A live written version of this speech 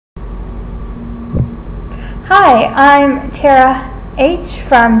Hi, I'm Tara H.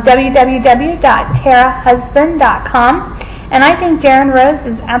 from www.tarahusband.com, and I think Darren Rose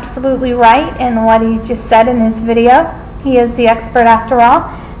is absolutely right in what he just said in his video. He is the expert after all.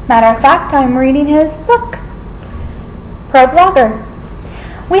 Matter of fact, I'm reading his book, Pro Blogger.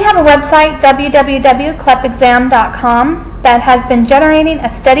 We have a website, www.clepexam.com, that has been generating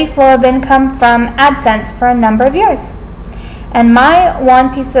a steady flow of income from Adsense for a number of years. And my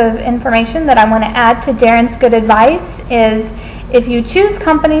one piece of information that I want to add to Darren's good advice is if you choose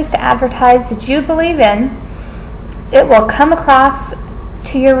companies to advertise that you believe in, it will come across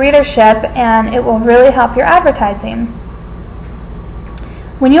to your readership and it will really help your advertising.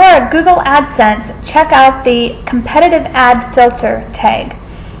 When you are at Google AdSense, check out the competitive ad filter tag.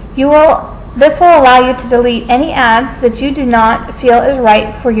 This will allow you to delete any ads that you do not feel is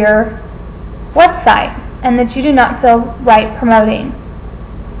right for your website and that you do not feel right promoting.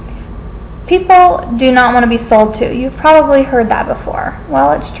 People do not want to be sold to. You've probably heard that before.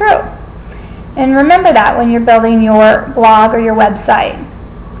 Well, it's true. And remember that when you're building your blog or your website.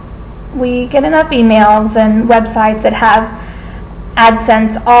 We get enough emails and websites that have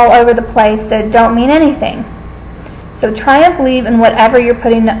AdSense all over the place that don't mean anything. So try and believe in whatever you're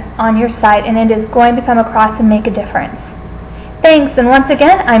putting on your site, and it is going to come across and make a difference. Thanks, and once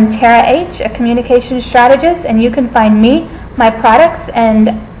again, I'm Tara H., a communication strategist, and you can find me, my products, and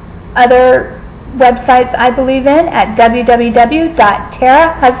other websites I believe in at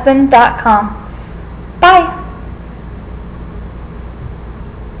www.tarahusband.com. Bye!